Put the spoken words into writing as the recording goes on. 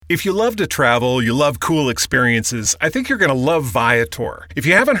If you love to travel, you love cool experiences, I think you're going to love Viator. If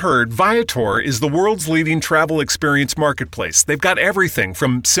you haven't heard, Viator is the world's leading travel experience marketplace. They've got everything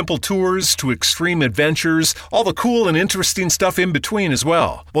from simple tours to extreme adventures, all the cool and interesting stuff in between as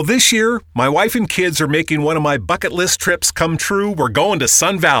well. Well, this year, my wife and kids are making one of my bucket list trips come true. We're going to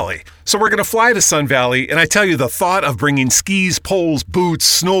Sun Valley. So we're going to fly to Sun Valley, and I tell you, the thought of bringing skis, poles,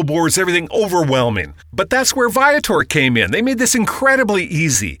 boots, snowboards, everything overwhelming. But that's where Viator came in. They made this incredibly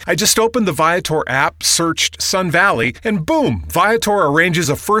easy. I just opened the Viator app, searched Sun Valley, and boom, Viator arranges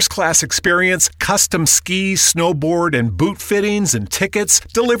a first-class experience, custom ski, snowboard, and boot fittings and tickets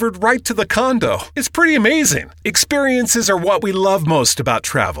delivered right to the condo. It's pretty amazing. Experiences are what we love most about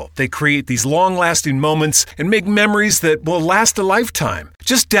travel. They create these long-lasting moments and make memories that will last a lifetime.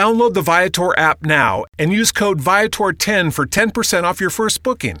 Just download the Viator app now and use code Viator10 for 10% off your first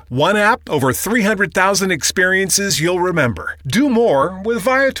booking. One app, over 300,000 experiences you'll remember. Do more with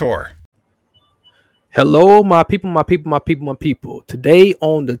Viator. Hello, my people, my people, my people, my people. Today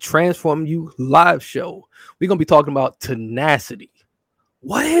on the Transform You live show, we're going to be talking about tenacity.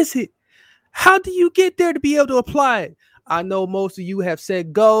 What is it? How do you get there to be able to apply it? I know most of you have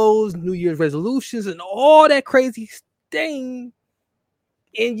set goals, New Year's resolutions, and all that crazy thing.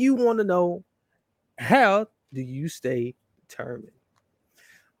 And you want to know, how do you stay determined?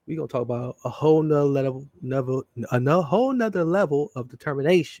 We're going to talk about a whole nother level of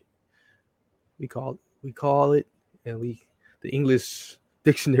determination. We call it, and the English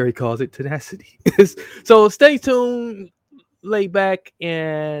dictionary calls it tenacity. So stay tuned, lay back,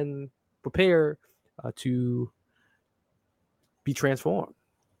 and prepare to be transformed.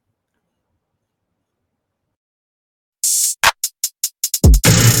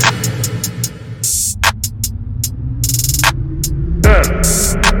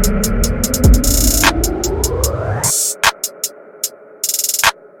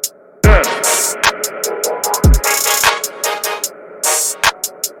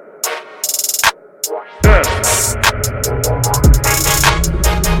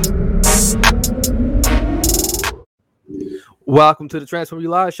 Welcome to the Transform You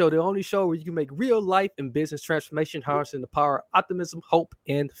Live show, the only show where you can make real life and business transformation, harnessing the power of optimism, hope,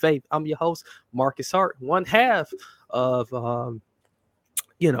 and faith. I'm your host, Marcus Hart, one half of,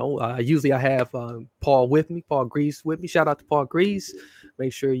 usually I have Paul Grease with me. Shout out to Paul Grease.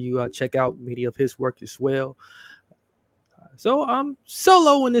 Make sure you check out many of his work as well. So I'm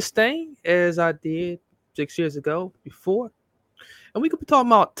solo in this thing, as I did 6 years ago before. And we could be talking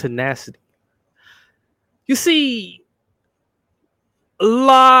about tenacity. You see, a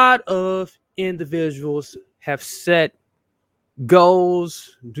lot of individuals have set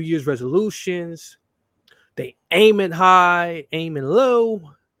goals, New Year's resolutions. They aiming high, aiming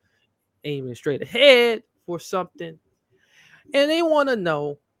low, aiming straight ahead for something. And they want to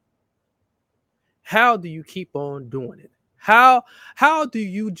know, how do you keep on doing it? How do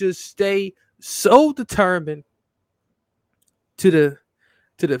you just stay so determined to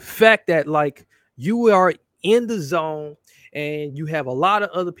the fact that, like, you are in the zone and you have a lot of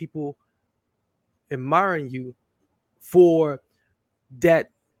other people admiring you for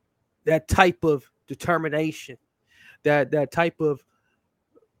that type of determination, that type of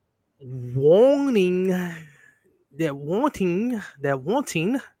wanting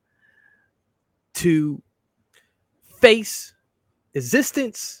to face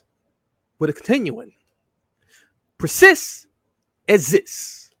existence with a continuing, persist,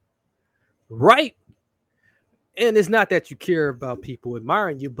 exists, right? And it's not that you care about people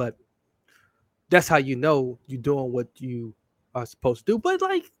admiring you, but that's how you know you're doing what you are supposed to do. But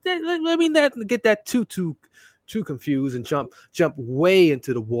like, let me not get that too confused and jump way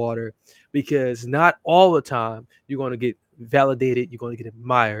into the water, because not all the time you're going to get validated. You're going to get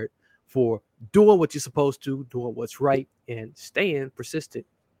admired for doing what you're supposed to, doing what's right, and staying persistent.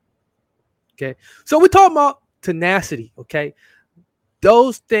 Okay, so we're talking about tenacity. Okay,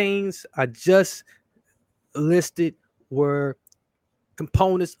 those things I just listed were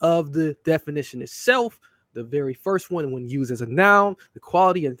components of the definition itself. The very first one, when used as a noun, the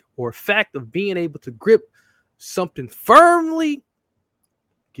quality or fact of being able to grip something firmly.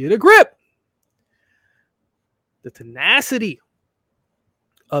 Get a grip. The tenacity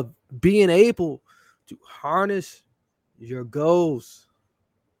of being able to harness your goals.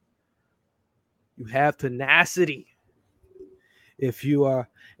 You have tenacity if you are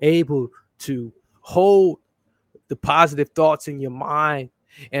able to hold the positive thoughts in your mind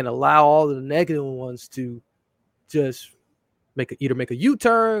and allow all of the negative ones to just either make a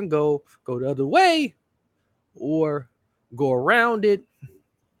U-turn, go the other way, or go around it,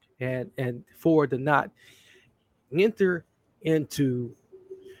 and for it to not enter into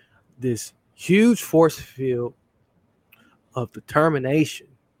this huge force field of determination,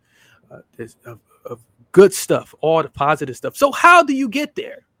 of good stuff, all the positive stuff. So how do you get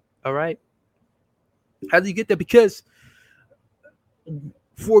there? All right. How do you get there? Because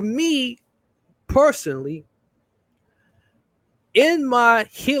for me personally, in my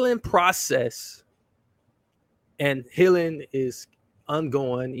healing process, and healing is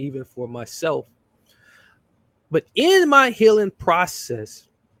ongoing even for myself, but in my healing process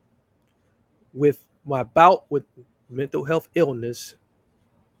with my bout with mental health illness,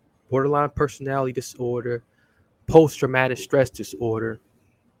 borderline personality disorder, post-traumatic stress disorder,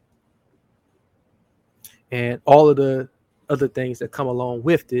 and all of the other things that come along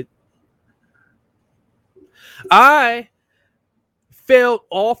with it, I felt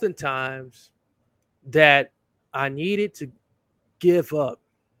oftentimes that I needed to give up.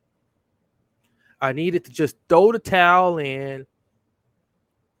 I needed to just throw the towel in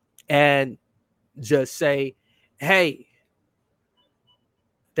and just say, hey,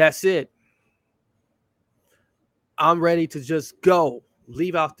 that's it. I'm ready to just go,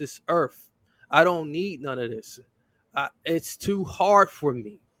 leave out this earth. I don't need none of this. It's too hard for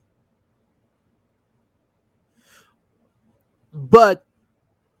me. But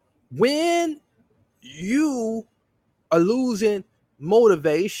when you are losing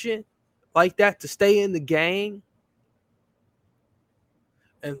motivation like that to stay in the game,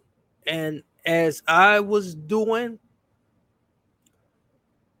 and as I was doing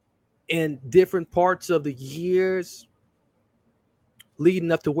in different parts of the years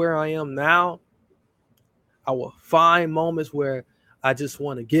leading up to where I am now, I will find moments where I just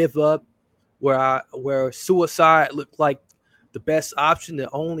want to give up, where suicide looked like the best option, the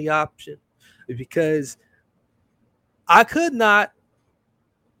only option, because I could not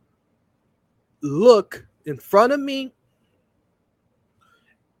look in front of me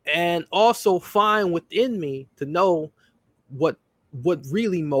and also find within me to know what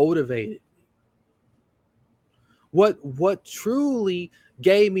really motivated me, what truly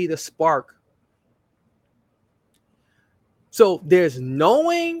gave me the spark. So there's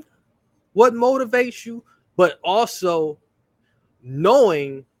knowing what motivates you, but also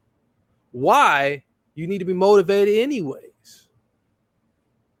knowing why you need to be motivated anyways.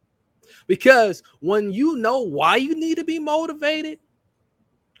 Because when you know why you need to be motivated,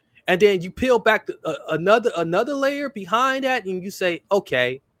 and then you peel back another layer behind that, and you say,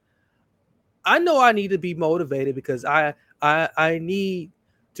 okay, I know I need to be motivated because I need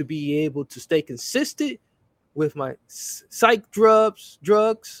to be able to stay consistent with my psych drugs.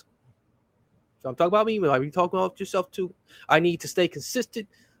 So I'm talking about me, but are you talking about yourself too? I need to stay consistent,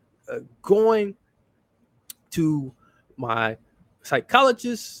 going to my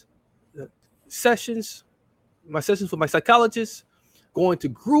psychologist sessions with my psychologist, going to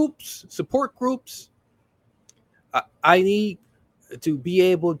groups, support groups. I need to be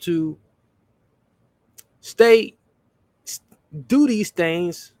able to do these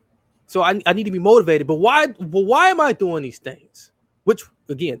things. So I need to be motivated. But why am I doing these things? Which,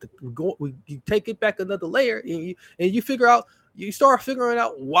 again, you take it back another layer, and you start figuring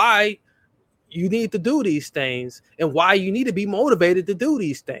out why you need to do these things and why you need to be motivated to do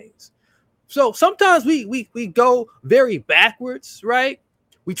these things. So sometimes we go very backwards, right?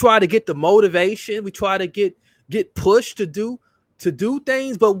 We try to get the motivation, we try to get pushed to do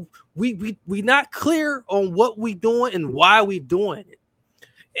things, but we not clear on what we doing and why we doing it.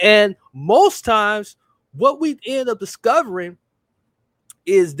 And most times what we end up discovering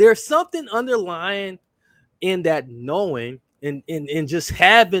is there's something underlying in that knowing and just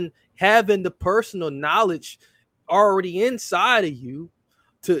having the personal knowledge already inside of you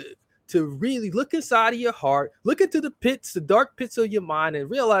to really look inside of your heart, look into the dark pits of your mind, and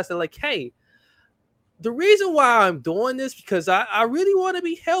realize that, like, hey, the reason why I'm doing this because I really want to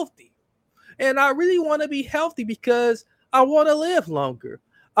be healthy. And I really want to be healthy because I want to live longer.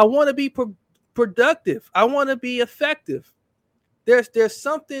 I want to be productive. I want to be effective. There's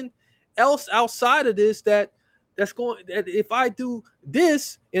something else outside of this that if I do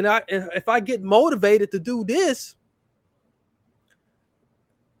this and if I get motivated to do this,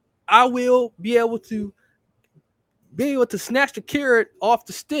 I will be able to snatch the carrot off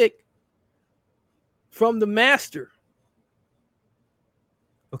the stick from the master.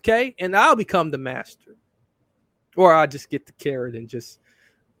 Okay? And I'll become the master. Or I'll just get the carrot and just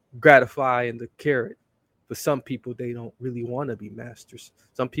gratify in the carrot. For some people, they don't really want to be masters.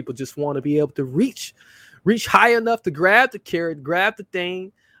 Some people just want to be able to reach high enough to grab the carrot, grab the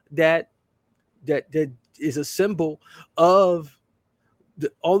thing that is a symbol of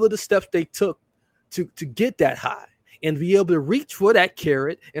all of the steps they took to get that high. and be able to reach for that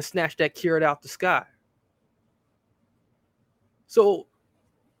carrot and snatch that carrot out the sky. So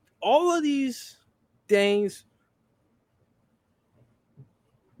all of these things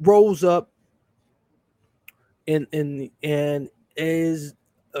rose up and is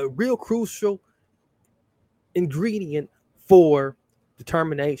a real crucial ingredient for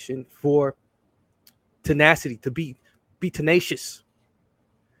determination, for tenacity, to be tenacious.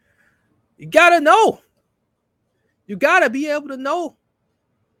 You gotta know. You gotta be able to know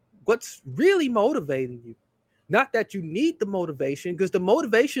what's really motivating you. Not that you need the motivation, because the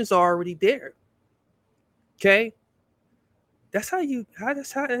motivation's already there. Okay? That's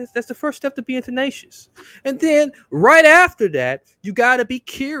the first step to being tenacious. And then right after that, you gotta be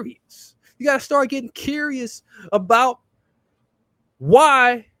curious. You gotta start getting curious about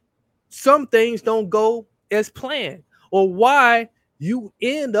why some things don't go as planned, or why you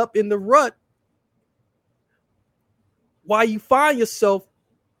end up in the rut, why you find yourself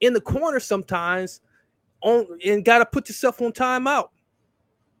in the corner sometimes and got to put yourself on timeout.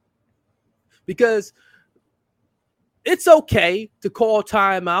 Because it's okay to call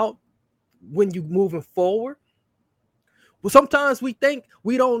timeout when you're moving forward. Well, sometimes we think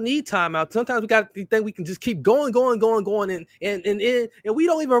we don't need timeout. Sometimes we think we can just keep going, and we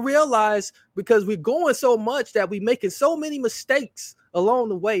don't even realize, because we're going so much that we're making so many mistakes along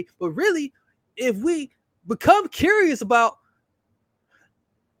the way. But really, if we become curious about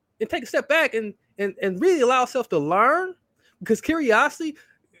and take a step back and really allow ourselves to learn, because curiosity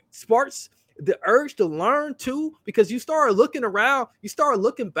sparks the urge to learn too, because you start looking around, you start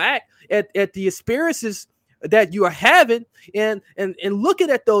looking back at the experiences that you are having and looking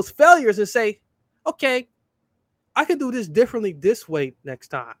at those failures and say, okay, I can do this differently this way next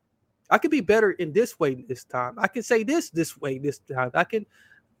time. I can be better in this way this time. I can say this way this time. I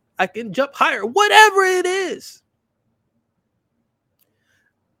can jump higher, whatever it is.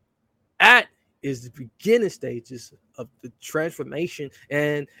 That is the beginning stages of the transformation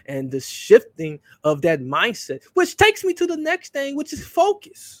and the shifting of that mindset, which takes me to the next thing, which is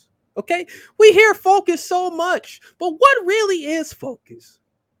focus. Okay, we hear focus so much, but what really is focus?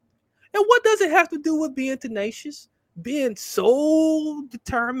 And what does it have to do with being tenacious, being so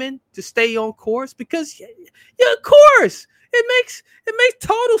determined to stay on course? Because yeah, of course, it makes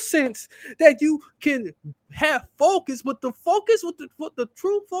total sense that you can have focus, but the focus, with the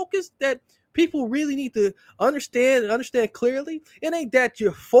true focus that people really need to understand clearly, it ain't that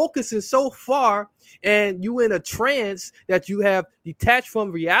you're focusing so far and you in a trance that you have detached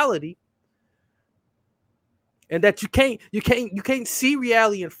from reality, and that you can't see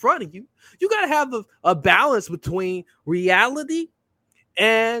reality in front of you. You got to have a balance between reality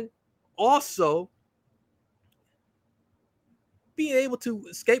and also being able to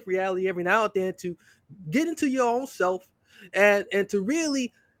escape reality every now and then, to get into your own self and to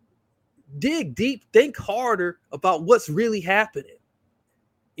really dig deep, think harder about what's really happening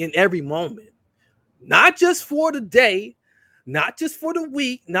in every moment. Not just for the day, not just for the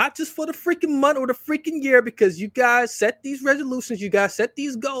week, not just for the freaking month or the freaking year, because you guys set these resolutions, you guys set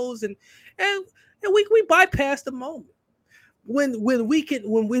these goals, and we bypass the moment.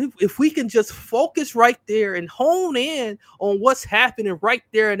 If we can just focus right there and hone in on what's happening right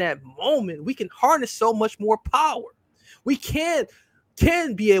there in that moment, we can harness so much more power. We can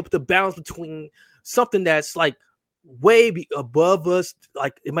be able to balance between something that's like way above us,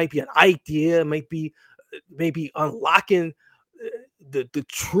 like it might be an idea, it might be maybe unlocking the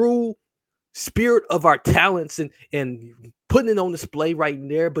true spirit of our talents and putting it on display right in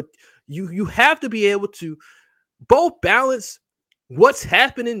there. But you have to be able to both balance what's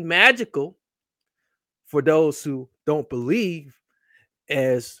happening magical for those who don't believe,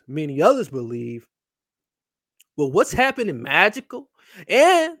 as many others believe. Well, what's happening magical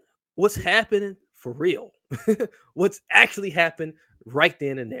and what's happening for real. What's actually happened right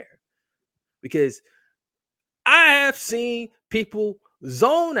then and there. Because I have seen people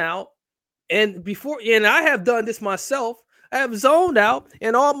zone out, and I have done this myself. I have zoned out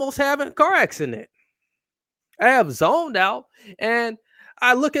and almost having a car accident. I have zoned out, and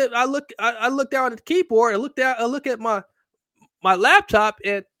I look down at the keyboard. I look at my laptop,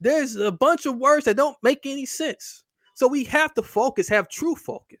 and there's a bunch of words that don't make any sense. So we have to focus, have true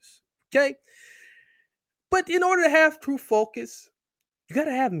focus. Okay. But in order to have true focus, you got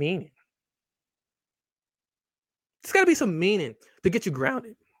to have meaning. There's got to be some meaning to get you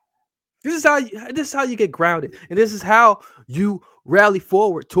grounded. This is how you get grounded, and this is how you rally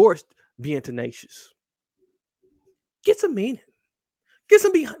forward towards being tenacious. Get some meaning.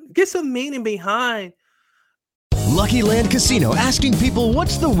 Get some meaning behind Lucky Land Casino, asking people,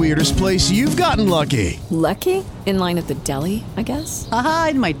 what's the weirdest place you've gotten lucky? Lucky? In line at the deli, I guess? Aha,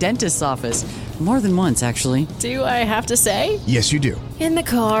 in my dentist's office. More than once, actually. Do I have to say? Yes, you do. In the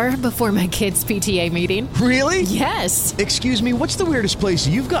car before my kids' PTA meeting. Really? Yes. Excuse me, what's the weirdest place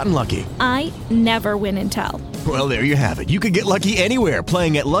you've gotten lucky? I never win and tell. Well, there you have it. You can get lucky anywhere,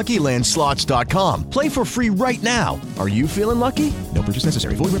 playing at LuckyLandSlots.com. Play for free right now. Are you feeling lucky? No purchase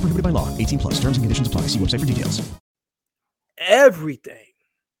necessary. Void where prohibited by law. 18 plus. Terms and conditions apply. See website for details. Everything.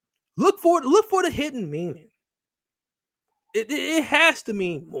 Look for the hidden meaning. It has to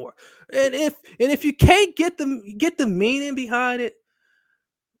mean more. And if you can't get the meaning behind it,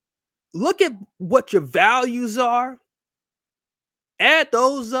 look at what your values are, add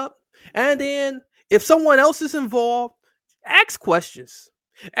those up, and then if someone else is involved, ask questions.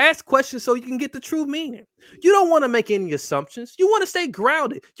 Ask questions so you can get the true meaning. You don't want to make any assumptions. You want to stay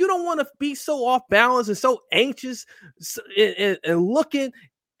grounded. You don't want to be so off balance and so anxious and looking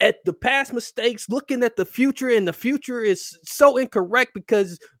at the past mistakes, looking at the future, and the future is so incorrect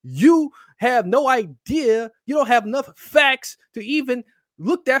because you have no idea. You don't have enough facts to even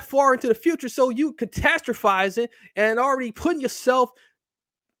look that far into the future. So you catastrophizing and already putting yourself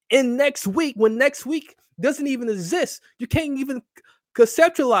in next week when next week doesn't even exist. You can't even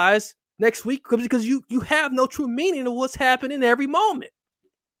conceptualize next week because you have no true meaning of what's happening every moment.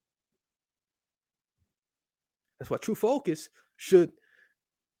 That's why true focus should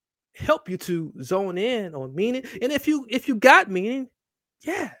help you to zone in on meaning. And if you got meaning,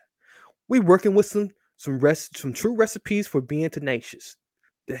 yeah, we're working with some true recipes for being tenacious,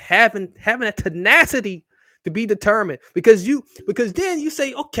 to having that tenacity to be determined, because then you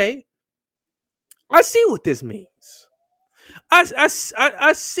say, okay, I see what this means. I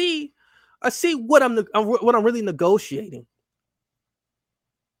see what I'm really negotiating.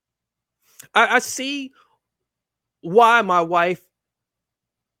 I see why my wife,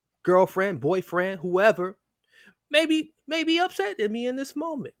 girlfriend, boyfriend, whoever, maybe upset at me in this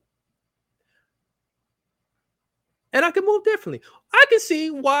moment. And I can move differently. I can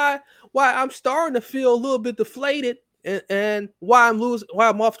see why I'm starting to feel a little bit deflated and why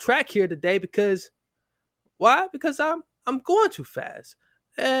I'm off track here today, because I'm going too fast.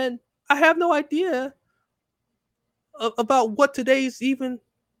 And I have no idea about what today's even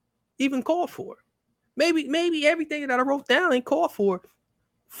called for. Maybe everything that I wrote down ain't called for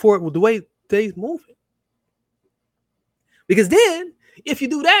the way today's moving. Because then, if you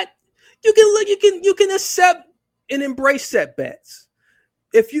do that, you can accept and embrace setbacks.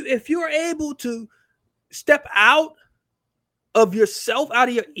 If you're able to step out of yourself, out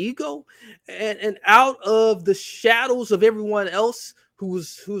of your ego, and out of the shadows of everyone else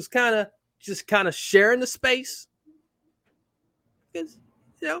who's kind of sharing the space, because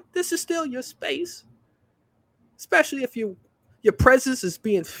this is still your space, especially if your presence is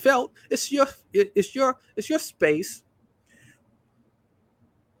being felt. It's your space.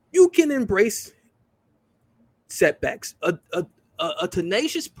 You can embrace setbacks. A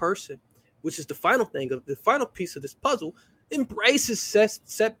tenacious person, which is the final piece of this puzzle, embraces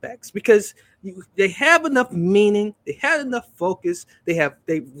setbacks because they have enough meaning, they had enough focus, they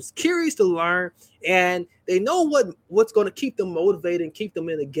was curious to learn, and they know what's going to keep them motivated and keep them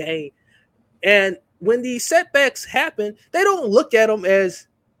in the game. And when these setbacks happen, they don't look at them as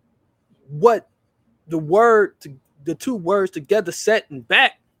what the two words together, set and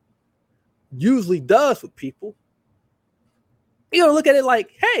back, usually does with people. You don't look at it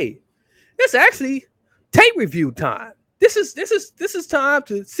like, hey, it's actually tape review time. This is time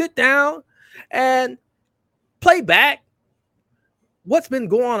to sit down and play back what's been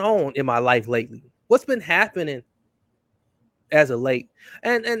going on in my life lately, what's been happening as of late,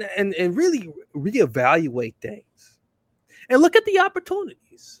 and really reevaluate things and look at the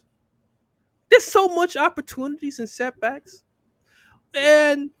opportunities. There's so much opportunities and setbacks,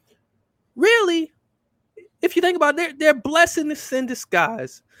 and really, if you think about it, they're blessings in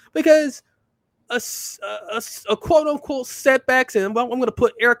disguise, because a quote unquote setbacks, and I'm going to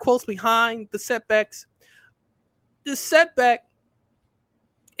put air quotes behind the setbacks. This setback,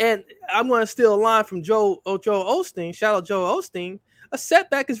 and I'm going to steal a line from Joel Osteen. Shout out Joel Osteen. A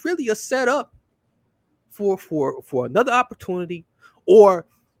setback is really a setup for another opportunity, or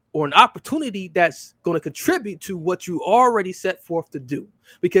an opportunity that's going to contribute to what you already set forth to do.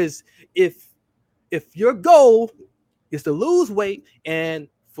 Because if your goal is to lose weight, and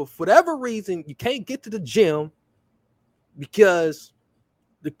for whatever reason you can't get to the gym because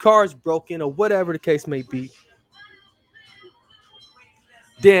the car's broken or whatever the case may be,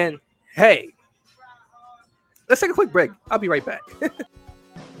 then hey, let's take a quick break. I'll be right back.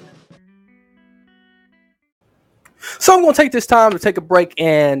 So I'm going to take this time to take a break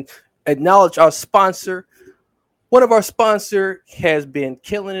and acknowledge our sponsor. One of our sponsor has been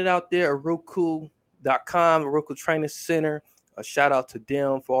killing it out there, Aruku.com, Aruku Training Center. A shout out to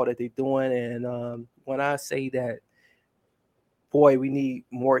them for all that they're doing. And when I say that, boy, we need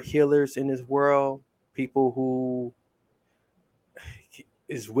more healers in this world, people who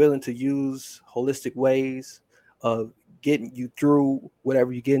is willing to use holistic ways of getting you through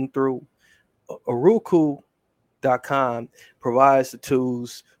whatever you're getting through. Aruku.com provides the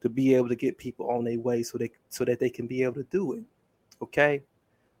tools to be able to get people on their way so that they can be able to do it. Okay,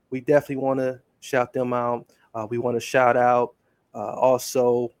 we definitely want to shout them out. We want to shout out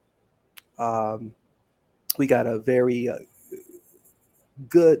also. We got a very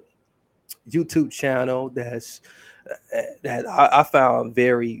good YouTube channel that I found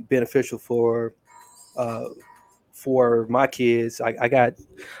very beneficial for my kids. I got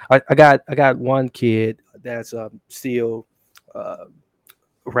one kid that's still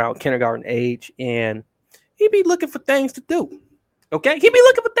around kindergarten age, and he be looking for things to do. Okay, he be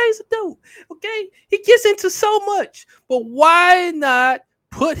looking for things to do. Okay, he gets into so much, but why not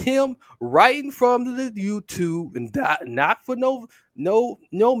put him right in front of the YouTube and not for no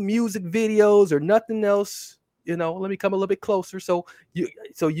music videos or nothing else? You know, let me come a little bit closer so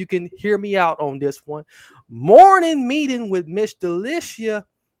you can hear me out on this one. Morning meeting with Miss Delicia,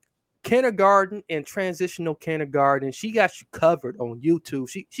 kindergarten and transitional kindergarten. She got you covered on YouTube.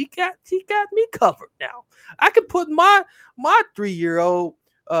 She got me covered now. I could put my 3-year-old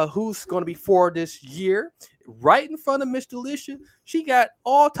who's going to be 4 this year right in front of Miss Delicia. She got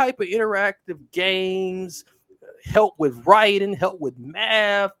all type of interactive games, help with writing, help with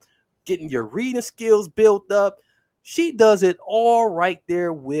math, getting your reading skills built up. She does it all right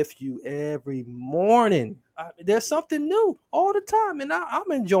there with you every morning. There's something new all the time, and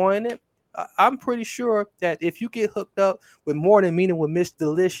I'm enjoying it. I'm pretty sure that if you get hooked up with Morning Meeting with Miss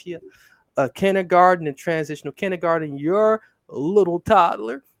Delicia, kindergarten and transitional kindergarten, your little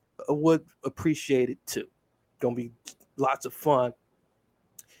toddler would appreciate it too. Gonna be lots of fun.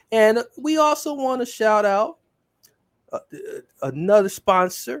 And we also want to shout out another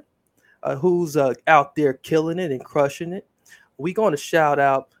sponsor who's out there killing it and crushing it. We're going to shout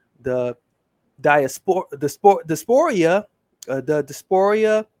out the dysphoria.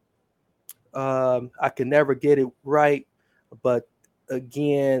 I can never get it right, but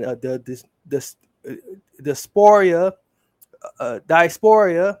again, the dysphoria,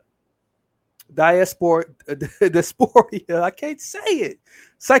 I can't say it.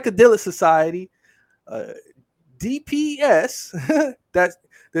 Psychedelic Society, DPS. That's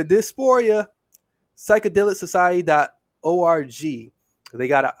the Dysphoria Psychedelic Society.org. They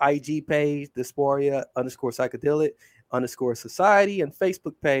got an IG page, Dysphoria_psychedelic_society, and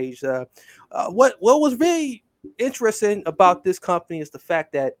Facebook page. What was really interesting about this company is the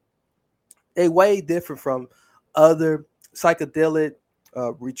fact that they way different from other psychedelic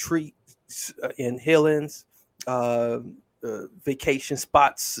retreats and healings, vacation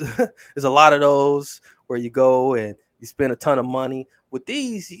spots. There's a lot of those where you go and you spend a ton of money. With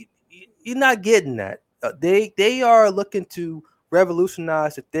these, you're not getting that. They are looking to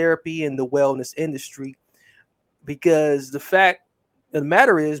revolutionize the therapy and the wellness industry, because the fact of the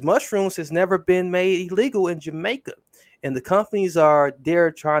matter is mushrooms has never been made illegal in Jamaica, and the companies are there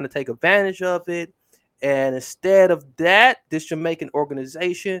trying to take advantage of it. And instead of that, this Jamaican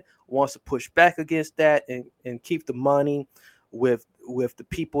organization wants to push back against that and keep the money with the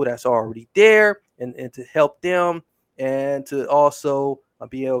people that's already there, and to help them, and to also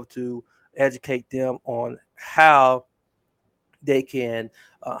be able to educate them on how they can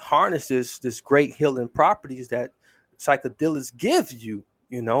harness this great healing properties that psychedelics give you,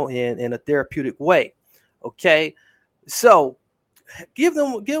 in a therapeutic way. Okay, so give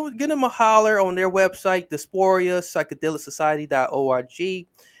them a holler on their website, Dysphoria Psychedelic Society.org,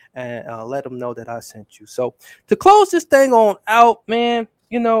 and let them know that I sent you. So to close this thing on out, man,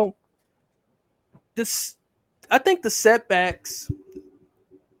 I think the setbacks,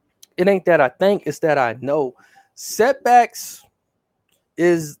 it ain't that I think, it's that I know. Setbacks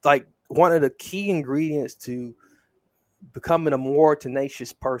is like one of the key ingredients to becoming a more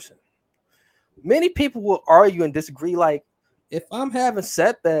tenacious person. Many people will argue and disagree, like, if I'm having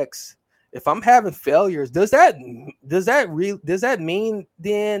setbacks, if I'm having failures, does that mean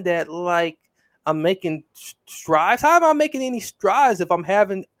then that, like, I'm making strides? How am I making any strides if I'm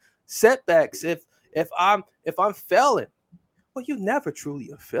having setbacks? If I'm failing? Well, you're never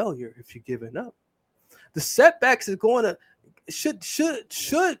truly a failure if you're giving up. The setbacks is going to should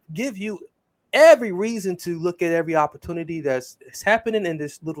give you every reason to look at every opportunity that's happening in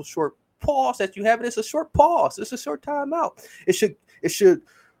this little short pause that you have. It's a short pause. It's a short time out. It should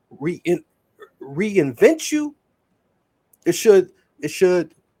reinvent you. It should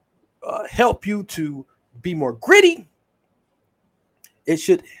help you to be more gritty. It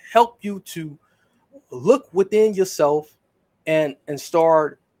should help you to look within yourself and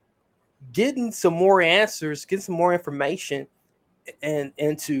start getting some more answers, getting some more information, and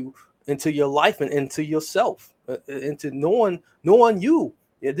into your life and into yourself, into knowing you.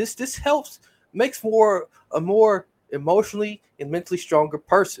 Yeah, this helps, makes a more emotionally and mentally stronger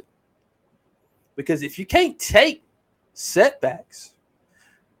person. Because if you can't take setbacks,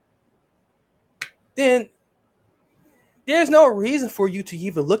 then there's no reason for you to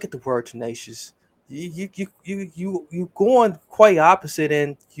even look at the word tenacious. You going quite opposite,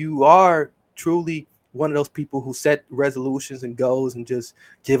 and you are truly one of those people who set resolutions and goals and just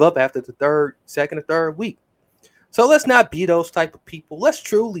give up after the second or third week. So let's not be those type of people. Let's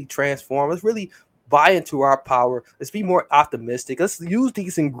truly transform. Let's really buy into our power. Let's be more optimistic. Let's use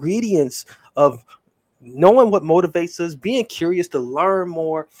these ingredients of knowing what motivates us, being curious to learn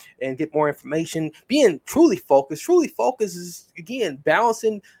more and get more information, being truly focused. Truly focused is, again,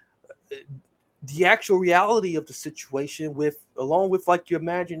 balancing the actual reality of the situation along with like your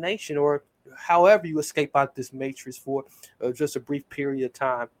imagination, or however you escape out this matrix for just a brief period of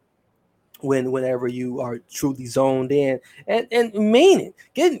time, whenever you are truly zoned in and meaning,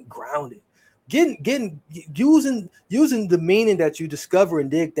 getting grounded, using the meaning that you discover and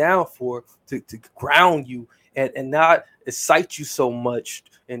dig down for to ground you and not excite you so much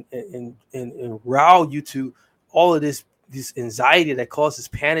and rile you to all of this anxiety that causes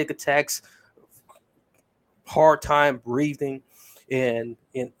panic attacks, hard time breathing, and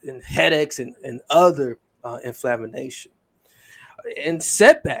headaches and other inflammation and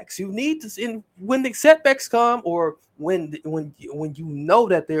setbacks. You need to, and when the setbacks come, or when you know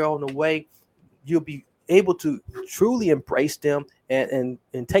that they're on the way, you'll be able to truly embrace them and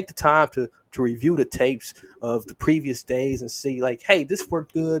take the time to review the tapes of the previous days and see, like, hey, this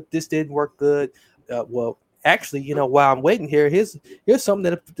worked good, this didn't work good. Well, actually, while I'm waiting here, here's something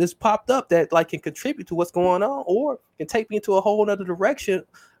that just popped up that like can contribute to what's going on, or can take me into a whole other direction,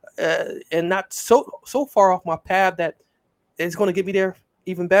 and not so far off my path that it's going to get me there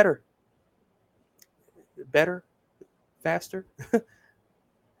even better, faster,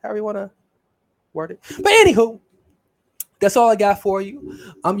 however you want to word it. But anywho, that's all I got for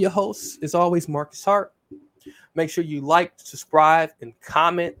you. I'm your host, as always, Marcus Hart. Make sure you like, subscribe, and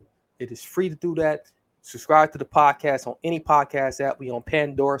comment. It is free to do that. Subscribe to the podcast on any podcast app. We on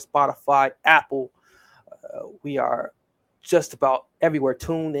Pandora, Spotify, Apple. We are just about everywhere.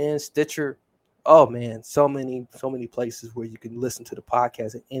 TuneIn, Stitcher. Oh man, so many places where you can listen to the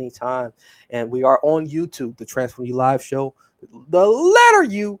podcast at any time. And we are on YouTube, the Transform You Live Show, the letter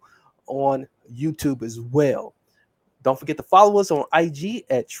U, on YouTube as well. Don't forget to follow us on IG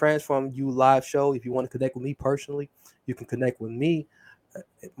at Transform You Live Show. If you want to connect with me personally, you can connect with me at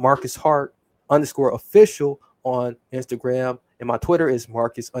Marcus Hart _official on Instagram, and my Twitter is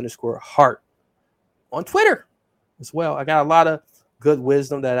Marcus_Hart on Twitter as well. I got a lot of good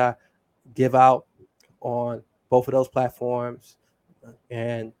wisdom that I give out on both of those platforms,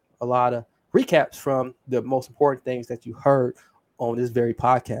 and a lot of recaps from the most important things that you heard on this very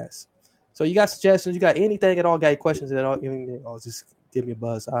podcast. So you got suggestions, you got anything at all, got any questions at all, just give me a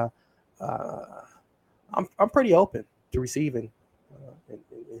buzz. I'm pretty open to receiving and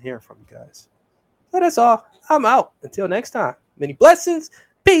hearing from you guys. So that's all. I'm out. Until next time. Many blessings,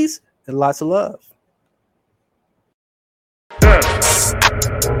 peace, and lots of love.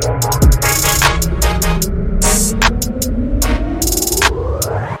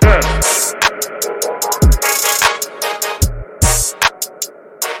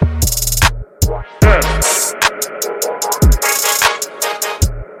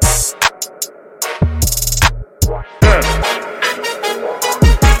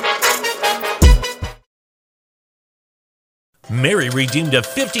 Mary redeemed a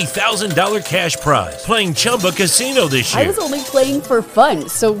 $50,000 cash prize playing Chumba Casino this year. I was only playing for fun,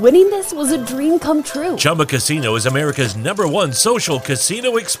 so winning this was a dream come true. Chumba Casino is America's #1 social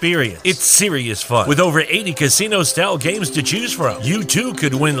casino experience. It's serious fun. With over 80 casino-style games to choose from, you too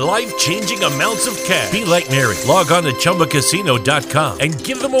could win life-changing amounts of cash. Be like Mary. Log on to ChumbaCasino.com and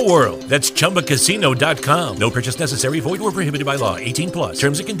give them a whirl. That's ChumbaCasino.com. No purchase necessary. Void where prohibited by law. 18+.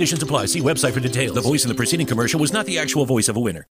 Terms and conditions apply. See website for details. The voice in the preceding commercial was not the actual voice of a winner.